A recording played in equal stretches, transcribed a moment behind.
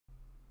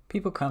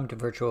People come to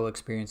virtual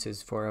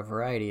experiences for a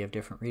variety of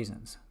different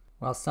reasons.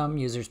 While some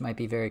users might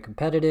be very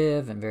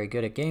competitive and very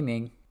good at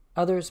gaming,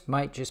 others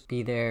might just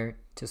be there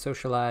to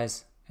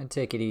socialize and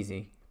take it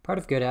easy. Part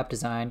of good app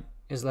design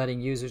is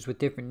letting users with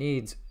different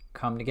needs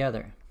come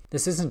together.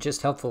 This isn't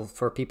just helpful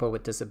for people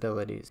with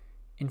disabilities.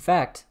 In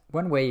fact,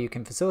 one way you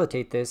can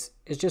facilitate this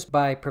is just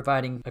by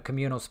providing a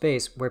communal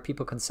space where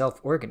people can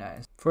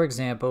self-organize. For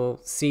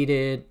example,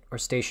 seated or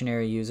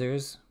stationary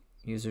users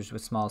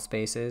with small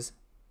spaces,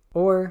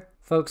 or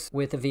folks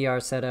with a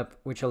VR setup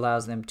which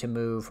allows them to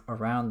move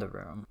around the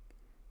room.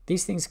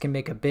 These things can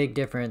make a big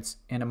difference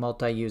in a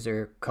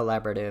multi-user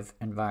collaborative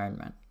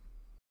environment.